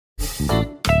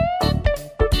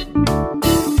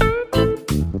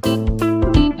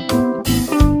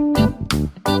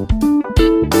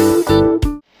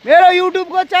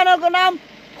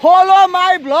follow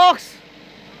my vlogs.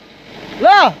 ल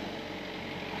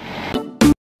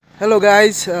hello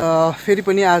guys फेरि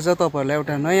पनि आज तपाईहरुलाई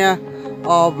एउटा नयाँ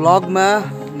भ्लगमा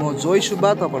म जोय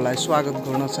सुब्बा तपाईहरुलाई स्वागत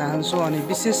गर्न चाहन्छु। अनि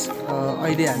विशेष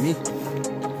अहिले हामी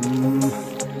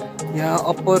यहाँ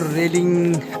अप्पर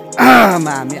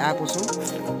रेलिङमा हामी आएको छौँ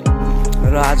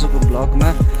र आजको भ्लगमा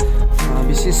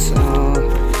विशेष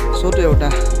छोटो एउटा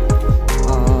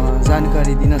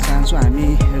जानकारी दिन चाहन्छु। हामी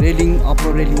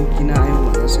अप्पर रेलिङ किन आयौँ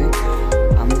भन्दा चाहिँ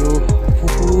हाम्रो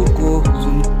फुपूको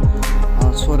जुन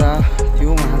छोरा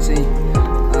थियो उहाँ चाहिँ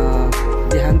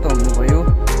देहान्त हुनुभयो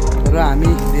र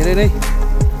हामी धेरै नै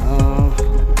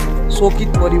शोकित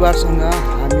परिवारसँग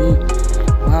हामी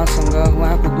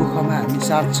उहाँको दुःखमा हामी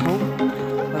साथ छौँ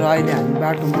र अहिले हामी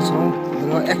बाटोमा छौँ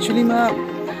र एक्चुअलीमा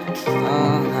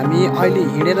हामी अहिले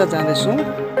हिँडेर जाँदैछौँ।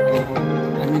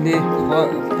 हामीले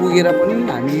पुगेर पनि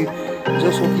हामी जो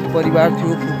शोकित परिवार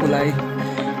थियो फुपूलाई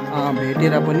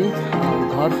भेटेर पनि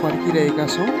घर फर्किरहेका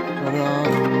छौँ र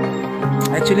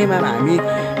एक्चुअलीमा हामी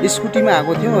स्कुटीमा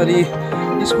आएको थियौँ। अनि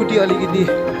स्कुटी अलिकति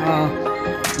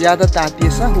ज्यादा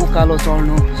तातिएछ, उकालो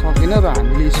चढ्नु सकेन र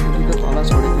हामीले स्कुटी त तल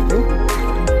चढेको थियौँ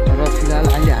र फिलहाल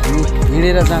अहिले हामी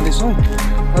हिँडेर जाँदैछौँ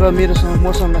र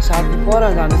मसँग साथी पर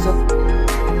जाँदैछ।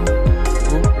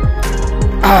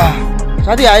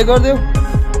 साथी हाई गरिदेऊ।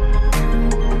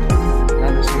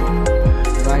 जाँदैछौँ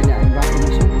र अहिले हामी बाटोमा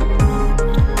छौँ।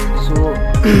 सो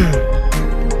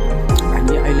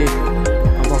हामी अहिले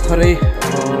भर्खरै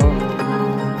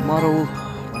मरौ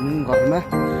भनौँ घरमा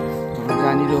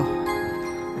जहाँनिर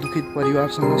दुखित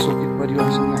परिवारसँग शोकित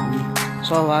परिवारसँग हामी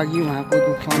सहभागी, उहाँको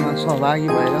दुःखमा सहभागी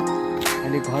भएर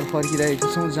अहिले घर फर्किरहेका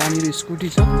छौँ। जहाँनिर स्कुटी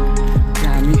छ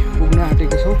त्यहाँ हामी पुग्न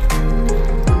आँटेका छौँ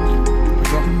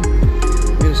र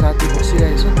मेरो साथी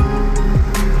बसिरहेछ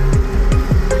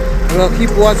र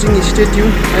किप वाचिङ, स्टे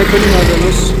ट्युन, अहिले पनि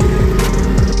नजानुहोस्।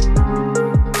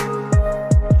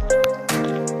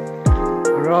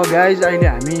 र गाइज अहिले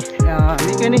हामी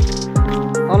निकै नै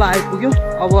तल आइपुग्यौँ।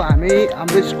 अब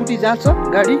हाम्रो स्कुटी जहाँ छ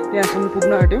गाडी त्यहाँसम्म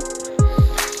पुग्न आँट्यौँ।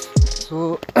 सो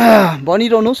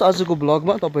बनिरहनुहोस् आजको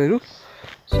भ्लगमा तपाईँहरू।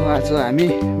 सो आज हामी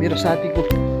मेरो साथीको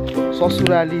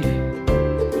ससुराली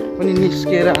पनि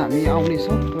निस्केर हामी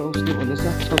आउनेछौँ र उसले भन्दैछ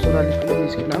ससुराली पनि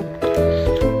निस्केन आऊ।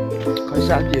 खै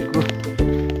साथीहरूको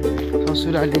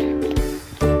ससुराली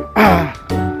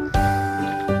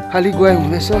खालि गए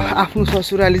हुँदैछ, आफ्नो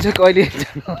ससुराली चाहिँ कहिले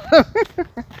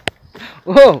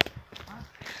हो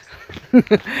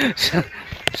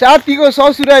साथीको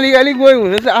ससुराली खालि गए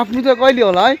हुँदैछ, आफ्नो चाहिँ कहिले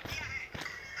होला है?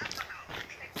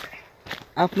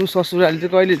 आफ्नो ससुराली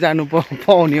चाहिँ कहिले जानु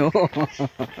पाउने हो?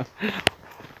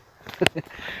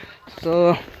 सो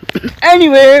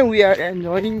एनीवे वी आर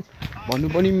एन्जॉइङ भन्नु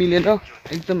पनि मिलेन,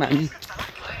 एकदम हामी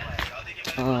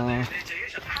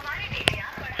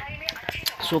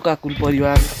शोकाकुल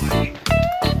परिवार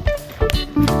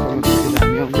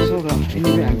हामी आउँदैछौँ र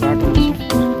एनीवे हामी बाटोमा छौँ।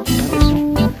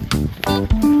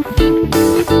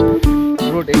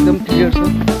 रोड एकदम क्लियर छ।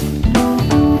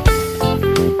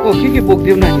 ओ के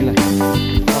बोक्दियौ नानीलाई?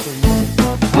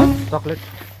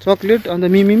 चक्लेट अन्त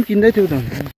मिमी पनि किन्दै थियौ त।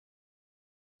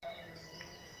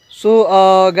 सो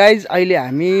गाइज अहिले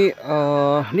हामी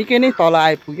निकै नै तल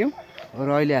आइपुग्यौँ र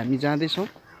अहिले हामी जाँदैछौँ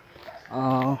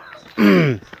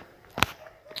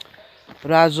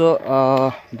र आज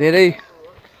धेरै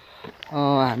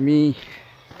हामी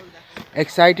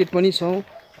एक्साइटेड पनि छौँ,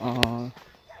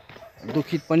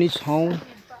 दुखित पनि छौँ।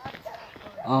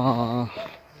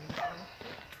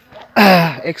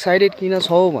 एक्साइटेड किन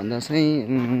छौँ भन्दा चाहिँ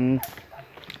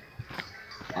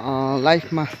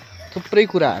लाइफमा थुप्रै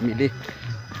कुरा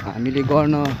हामीले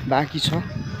गर्न बाँकी छ।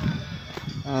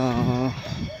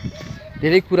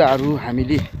 धेरै कुराहरू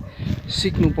हामीले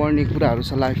सिक्नुपर्ने कुराहरू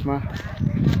छ लाइफमा।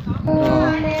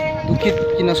 दुखित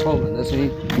किन छौँ भन्दा चाहिँ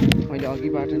मैले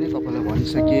अघिबाट नै तपाईँलाई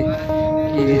भनिसकेँ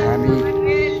कि हामी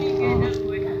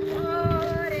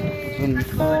जुन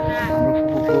हाम्रो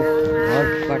फुपूको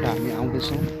घरबाट हामी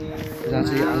आउँदैछौँ जहाँ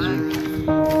चाहिँ आज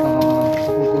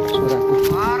फुपूको छोराको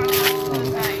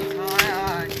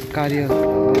कार्य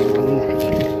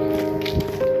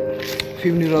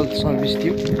फ्युनेरल सर्भिस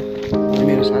थियो।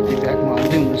 मेरो साथी ब्यागमा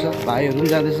आउँदै हुनुहुन्छ, भाइहरू पनि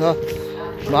जाँदैछ।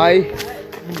 भाइ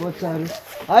बच्चाहरू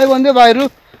हाई भन्दै भाइहरू।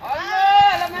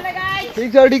 ठिक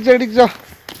छ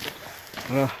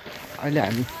र अहिले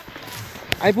हामी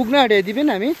आइपुग्न आँट्यो। यति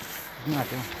पनि हामी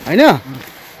होइन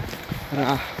र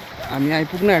हामी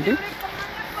आइपुग्न आँट्यौँ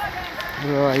र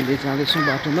अहिले जाँदैछौँ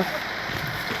बाटोमा।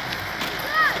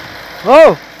 हो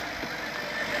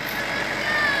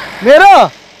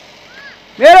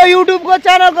मेरो युट्युबको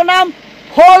च्यानलको नाम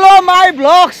फलो माई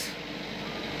भ्लग्स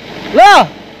ल,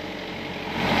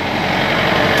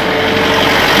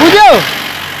 बुझ्यौ?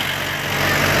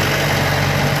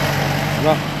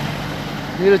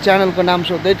 मेरो च्यानलको नाम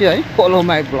सोध्दै थियो है, फलो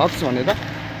माई ब्लग्स भनेर।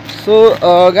 सो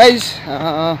गाइज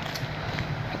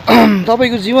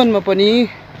तपाईँको जीवनमा पनि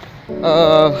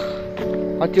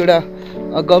कतिवटा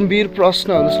गम्भीर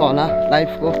प्रश्नहरू छ होला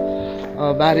लाइफको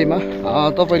बारेमा।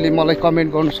 तपाईँले मलाई कमेन्ट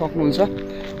गर्नु सक्नुहुन्छ।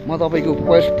 म तपाईँको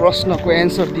प्रश्नको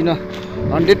एन्सर दिन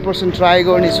 100% ट्राई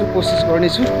गर्नेछु, कोसिस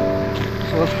गर्नेछु।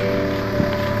 सो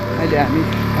अहिले हामी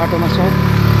बाटोमा छौँ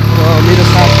र मेरो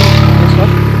साथी छ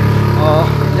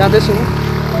जाँदैछौँ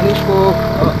अनि उसको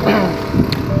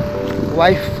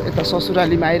वाइफ यता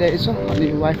ससुरालीमा आइरहेछ अनि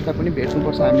वाइफलाई पनि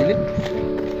भेट्नुपर्छ हामीले।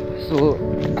 सो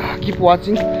किप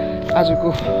वाचिङ, आजको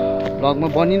भ्लगमा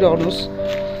बनिरहनुहोस्।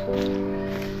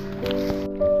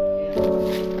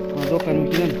 दोकानमा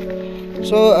किन।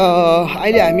 सो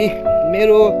अहिले हामी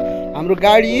हाम्रो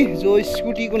गाडी जो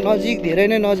स्कुटीको नजिक धेरै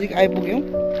नै नजिक आइपुग्यौँ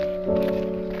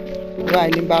र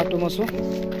अहिले बाटोमा छौँ।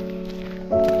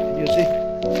 यो चाहिँ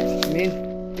मेन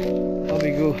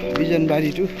तपाईँको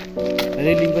बिजनबारी टु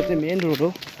रेलिङको चाहिँ मेन रोड हो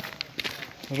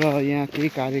र यहाँ केही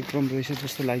कार्यक्रम रहेछ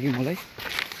जस्तो लाग्यो मलाई।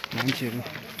 मान्छेहरू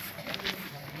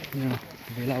यहाँ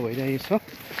भेला भइरहेको छ।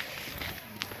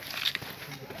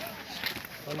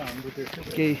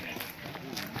 केही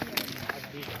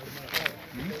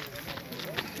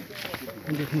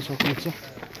देख्न सक्नुहुन्छ।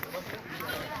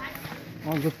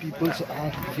 All the peoples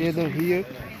are together here.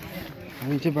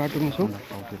 हामी चाहिँ बाटोमा छौँ।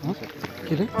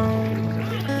 के अरे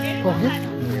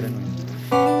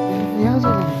यहाँ छ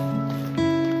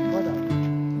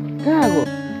कहाँ आएको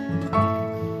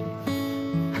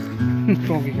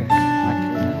टोकी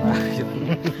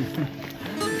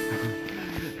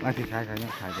माथि खाएको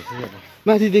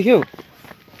माथि देख्यौ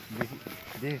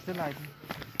जस्तो लाग्यो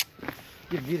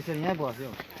के बिर्सेर यहाँ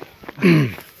बस्यो।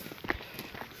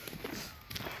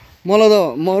 मलाई त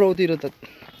मरौतिर त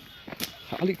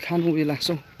अलिक खानु उयो लाग्छ,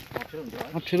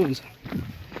 अप्ठ्यारो हुन्छ,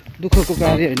 दुःखको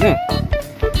कार्य होइन।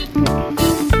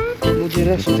 बुझेर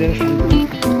सोचेर खानु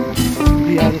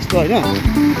बिहा जस्तो होइन।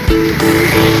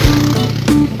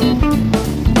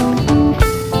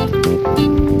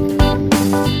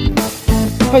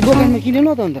 खै दोकानमा किनेन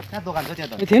त अन्त? दोकान छ त्यहाँ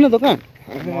त थिएन दोकान।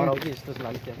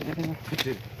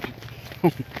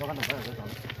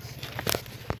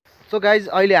 सो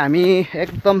गाइज अहिले हामी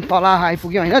एकदम तल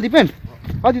आइपुग्यौँ होइन दिपेन?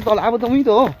 कति तल? अब त उहीँ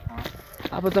त हो,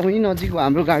 अब त उहीँ नजिक हो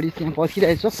हाम्रो गाडी त्यहाँ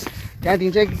पर्खिरहेछ।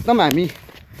 त्यहाँदेखि चाहिँ एकदम हामी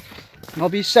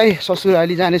नबिसाइ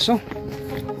ससुराली जानेछौँ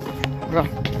र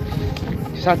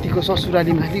साथीको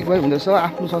ससुराली माथि गयो हुँदैछ।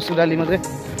 आफ्नो ससुरालीमा चाहिँ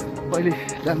कहिले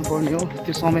जानुपर्ने हो,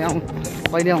 त्यो समय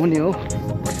कहिले आउने हो।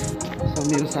 सो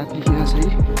मेरो साथी यहाँ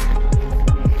चाहिँ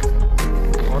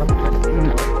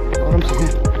गरम छ।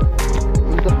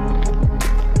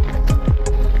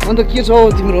 अन्त के छ हौ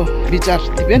तिम्रो विचार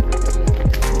दिपेन?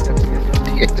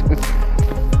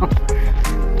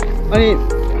 अनि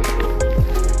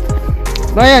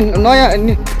नयाँ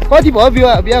कति भयो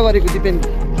बिहा गरेको दिपेन?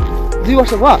 2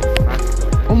 वर्ष भयो?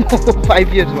 5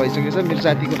 इयर्स भइसकेको छ मेरो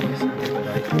साथीको।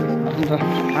 अन्त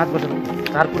 5 वर्ष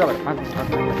 4 पुरा भयो।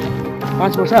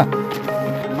 5 वर्ष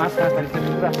मार्च 5 तारिक चाहिँ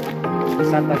पुरा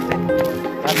 7 तारिक चाहिँ।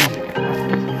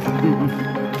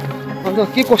 अन्त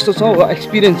के कस्तो छ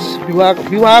एक्सपिरियन्स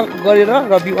विवाह गरेर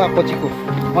र विवाह पछिको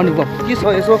अनुभव के छ?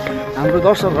 यसो हाम्रो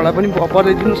दर्शकहरूलाई पनि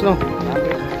बताइदिनुहोस् न।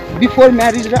 बिफोर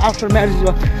म्यारिज र आफ्टर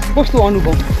म्यारिजमा कस्तो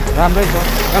अनुभव? राम्रै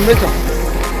छ।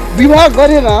 विवाह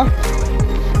गरेर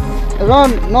र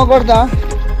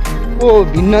नगर्दाको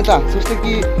भिन्नता, जस्तो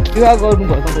कि विवाह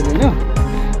गर्नुभयो तपाईँले होइन,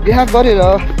 विवाह गरेर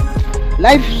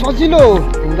लाइफ सजिलो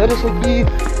हुँदो रहेछ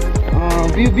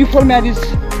कि बिफोर म्यारिज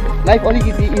लाइफ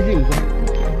अलिकति इजी हुन्छ?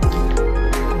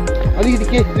 अलिकति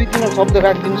के 2-3 शब्द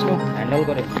राखिदिनुहोस् न। ह्यान्डल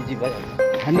गरेर इजी भयो।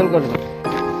 ह्यान्डल गरेर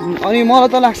अनि मलाई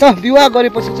त लाग्छ विवाह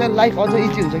गरेपछि चाहिँ लाइफ अझ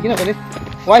इजी हुन्छ, किनभने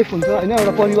वाइफ हुन्छ होइन,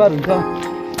 एउटा परिवार हुन्छ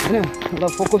होइन, एउटा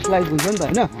फोकस लाइफ हुन्छ नि त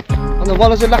होइन। अन्त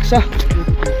मलाई चाहिँ लाग्छ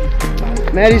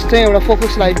म्यारिज चाहिँ एउटा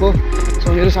फोकस लाइफ हो। सो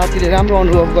मेरो साथीले राम्रो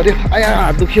अनुभव गर्यो। आया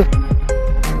हात दुख्यो।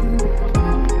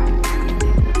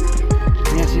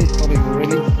 यहाँ चाहिँ तपाईँको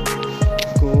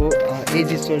रेलिङको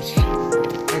एजी चर्च,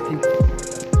 आई थिङ्क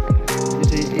यो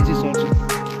चाहिँ एजी चर्च हो।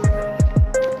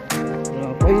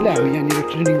 र पहिला हामी यहाँनिर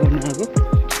ट्रेनिङ गर्न आएको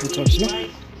यो चर्चमा।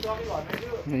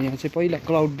 र यहाँ चाहिँ पहिला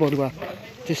क्लाउड बरुवा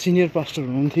चाहिँ सिनियर पास्टर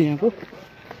हुनुहुन्थ्यो यहाँको।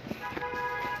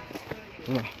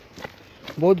 र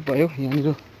बहुत भयो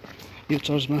यहाँनिर यो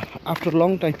चर्चमा आफ्टर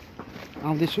लङ टाइम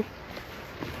आउँदैछु।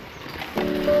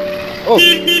 ओ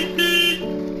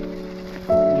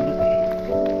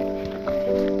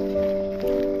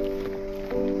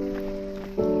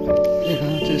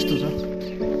यस्तो छ।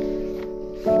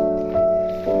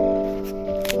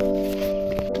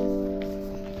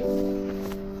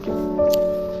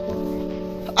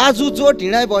 आज जो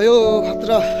ढिँडाइ भयो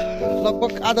खतरा।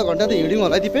 लगभग आधा घन्टा त हिँड्यौँ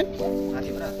होला दिपेन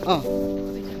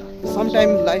समटाइम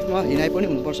लाइफमा हिँडाइ पनि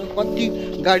हुनुपर्छ कति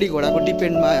गाडी घोडाको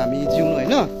डिपेन्डमा हामी जिउनु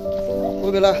होइन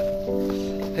कोही बेला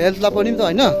हेल्थलाई पनि त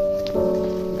होइन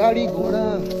गाडी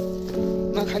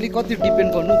घोडामा खालि कति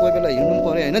डिपेन्ड गर्नु कोही बेला हिँड्नु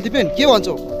पऱ्यो होइन दिपेन के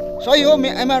भन्छौ सही हो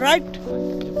एम आई राइट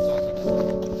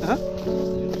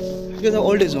यो त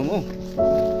ओल्ड एज होम हो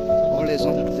old age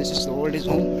home this is the old age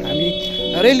home हामी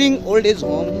रेलिङ ओल्ड एज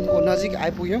होमको नजिक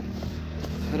आइपुग्यौँ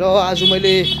र आज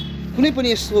मैले कुनै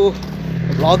पनि यस्तो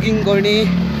भ्लगिङ गर्ने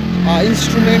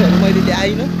इन्स्ट्रुमेन्टहरू मैले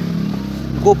ल्याइनँ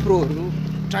गोप्रोहरू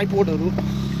ट्राइपोडहरू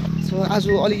सो आज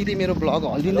अलिकति मेरो भ्लग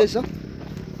हल्लिँदैछ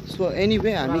सो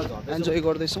एनिवे हामी इन्जोय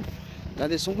गर्दैछौँ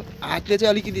जाँदैछौँ हातले चाहिँ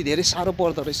अलिकति धेरै साह्रो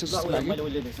पर्दो रहेछ जस्तो लाग्यो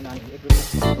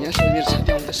यहाँ मेरो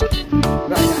साथी आउँदैछ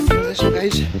र हामी जाँदैछौँ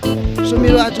गाइज सो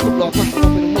मेरो आजको भ्लगमा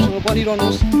तपाईँहरू मसँग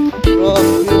बनिरहनुहोस् र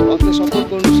मेरो भ्लगलाई सपोर्ट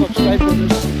गर्नु सब्सक्राइब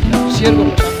गर्नुहोस् सेयर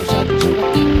गर्नुहोस् आफ्नो साथीसँग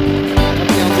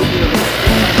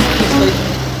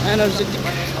एनर्जेटिक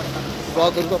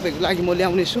भ्लगहरू तपाईँको लागि म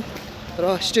ल्याउनेछु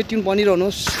र स्टे ट्युन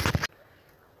बनिरहनुहोस्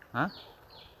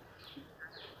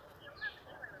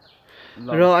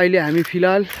र अहिले हामी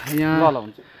फिलहाल यहाँ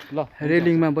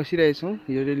रेलिङमा बसिरहेछौँ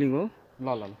यो रेलिङ हो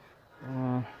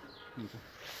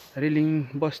रेलिङ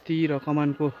बस्ती र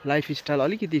कमानको लाइफ स्टाइल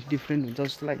अलिकति डिफ्रेन्ट हुन्छ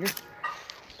जस्तो लाग्यो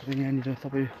र यहाँनिर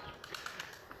तपाईँ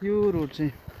यो रोड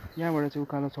चाहिँ यहाँबाट चाहिँ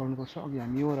उकालो चढ्नुपर्छ अघि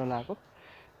हामी यो ओह्रालो आएको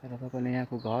र तपाईँलाई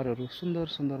यहाँको घरहरू सुन्दर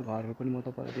सुन्दर घरहरू पनि म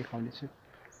तपाईँलाई देखाउनेछु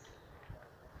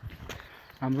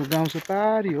हाम्रो गाउँ चाहिँ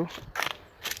पारी हो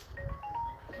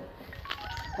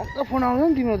पक्का फोन आउँछ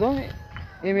नि तिम्रो त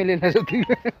एमएलए रहेछ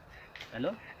तिम्रो हेलो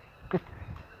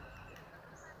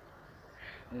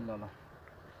ल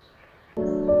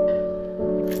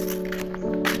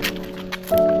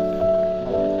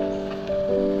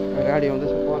गाडी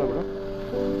आउँदैछ परबाट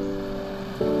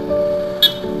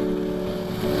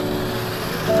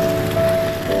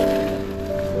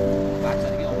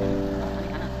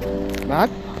भात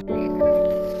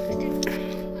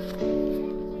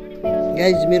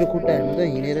गाइज मेरो खुट्टाहरू त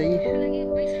हिँडेर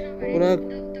पुरा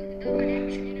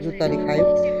जुत्ताले खायो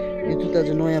यो जुत्ता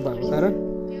चाहिँ नयाँ भएको कारण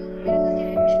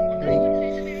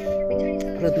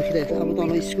पुरा दुखिरहेको छ अब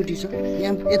तल स्कुटी छ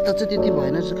यहाँ यता चाहिँ त्यति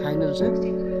भएन जस्तो खाएन रहेछ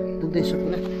दुख्दैछ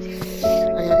पुरा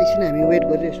यहाँ एकछिन हामी वेट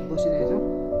गरिरहेछौँ बसिरहेछौँ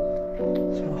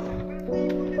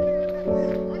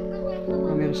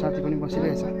मेरो साथी पनि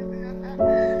बसिरहेछ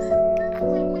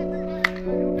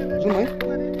जाउँ है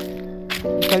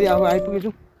बिस्तारै अब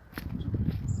आइपुगेछौँ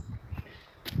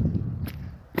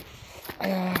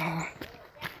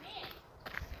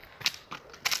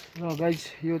र गाइज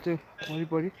यो चाहिँ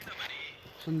वरिपरि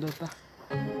सुन्दरता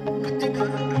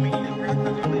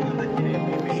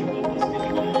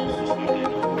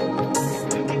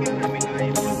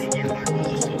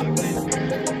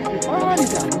पानी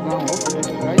चाहिँ हाम्रो गाउँ हो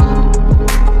गाइज गाउँको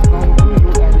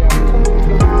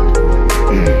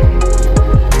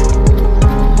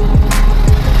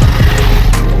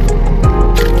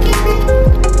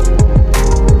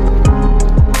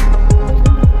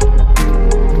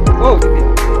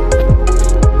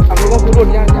रोड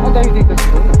अहिले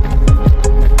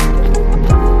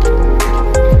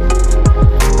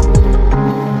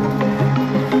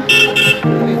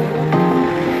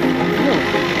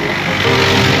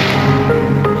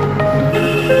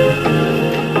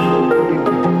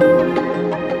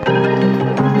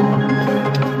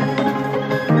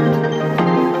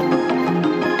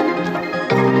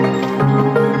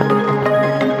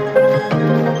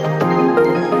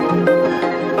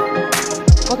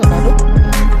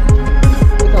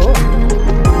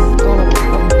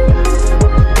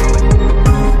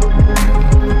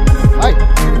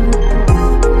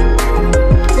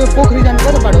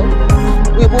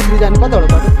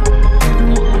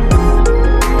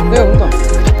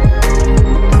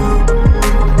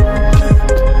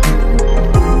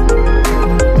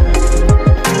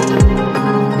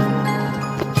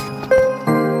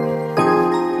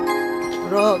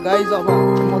गाइज अब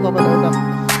म तपाईँलाई एउटा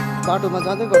बाटोमा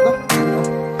जाँदै गर्दा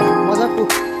मजाको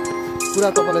कुरा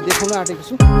तपाईँलाई देखाउन आँटेको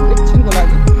छु एकछिनको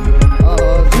लागि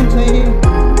जुन चाहिँ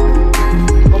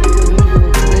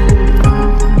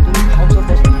ठाउँ छ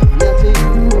बस्ती यहाँ चाहिँ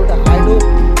एउटा हाइड्रो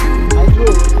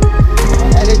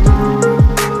इलेक्ट्रिक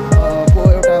को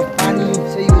एउटा पानी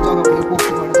चाहिँ यो जग्गाबाट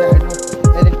पोखरीबाट चाहिँ हाइड्रो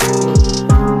इलेक्ट्रिक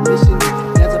मेसिन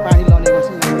यहाँ चाहिँ पानी लाउने गर्छ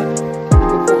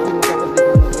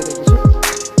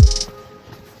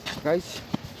गाइस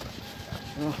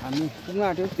हामी पुग्न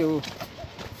आँट्यौँ त्यो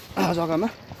जग्गामा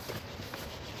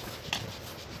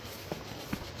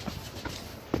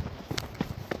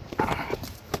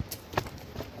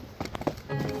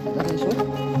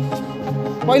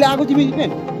पहिला आएको तिमी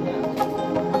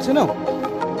आएको छैनौ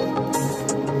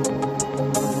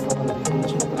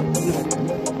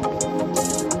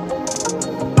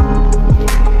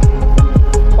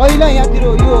पहिला यहाँतिर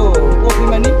यो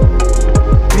पोखरीमा नि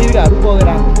मिर्गाहरू बगेर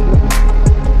आएको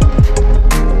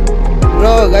र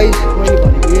गाइस मैले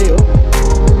भनेको यही हो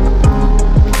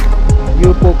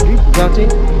यो पोखरी जहाँ चाहिँ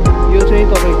यो चाहिँ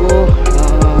तपाईँको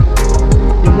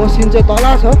यो मसिन चाहिँ तल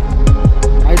छ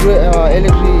हाइड्रो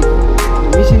इलेक्ट्रिक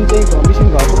मिसिन चाहिँ मिसिन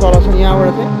घरको तल छ यहाँबाट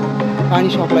चाहिँ पानी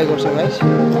सप्लाई गर्छ गाइस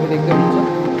देख्दै हुन्छ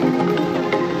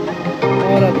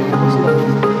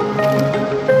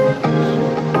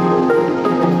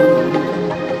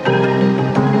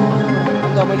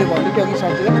अन्त मैले भन्दै थिएँ अघि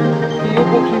साथीलाई कि यो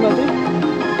पोखरीमा चाहिँ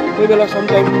कोही बेला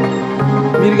समटाइम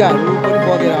मिर्गाहरू पनि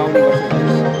बगेर आउने गर्छ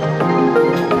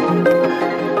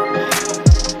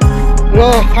र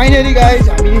फाइनली गाइज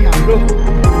हामी हाम्रो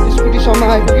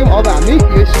स्कुटीसम्म आइपुग्यौँ अब हामी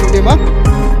यो स्कुटीमा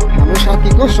हाम्रो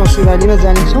साथीको ससुरालीमा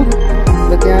जानेछौँ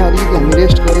र त्यहाँ अलिकति हामी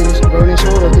रेस्ट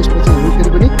गर्नेछौँ र त्यसपछि हामी फेरि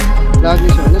पनि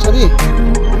लाग्नेछौँ होइन साथी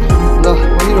ल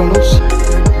भनिरहनुहोस्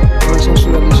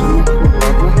ससुरालीसम्म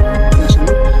घरमा त्यहाँसम्म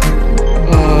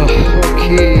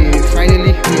ओके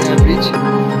फाइनली ब्रिज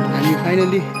हामी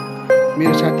फाइनली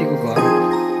मेरो साथीको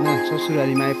घरमा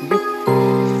ससुरालीमा आइपुग्यौँ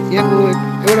यहाँको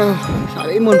एउटा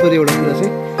साह्रै मन पऱ्यो एउटा कुरा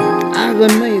चाहिँ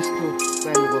आँगनमै यस्तो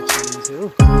प्राणी बक्स छ हो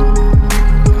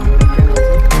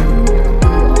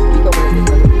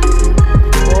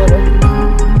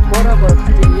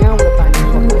यहाँबाट पानी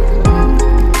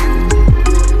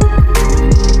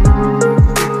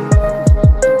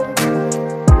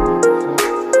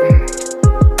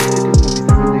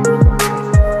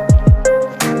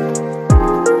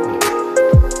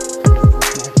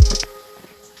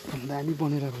दामी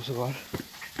बनिरहेको छ घर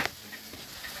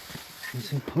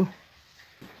हो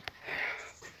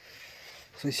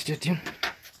सो स्टेडियम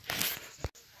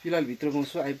फिलहाल भित्र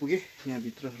गउँछु आइपुगेँ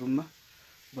यहाँभित्र रुममा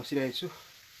बसिरहेको छु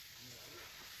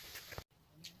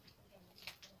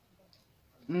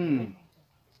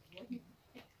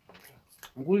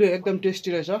गुलियो एकदम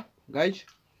टेस्टी रहेछ गाइज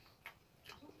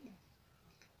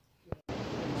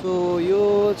सो यो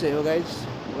चाहिँ हो गाइज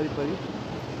वरिपरि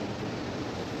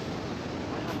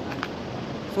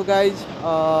सो गाइज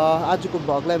आजको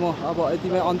भ्लगलाई म अब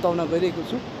यतिमै अन्ताउन गइरहेको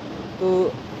छु तो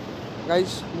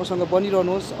गाइज मसँग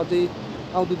बनिरहनुहोस् अझै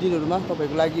आउँदो दिनहरूमा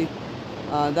तपाईँको लागि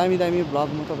दामी दामी भ्लग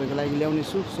म तपाईँको लागि ल्याउने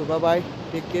छु so by bye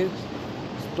take care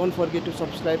don't forget to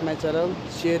subscribe my channel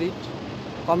share it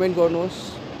comment गर्नुहोस्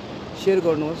सेयर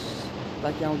गर्नुहोस्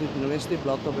ताकि आउँदो दिनमा यस्तै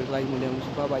भ्लग तपाईँको लागि म ल्याउने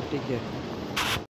छु बाई बाई टेक केयर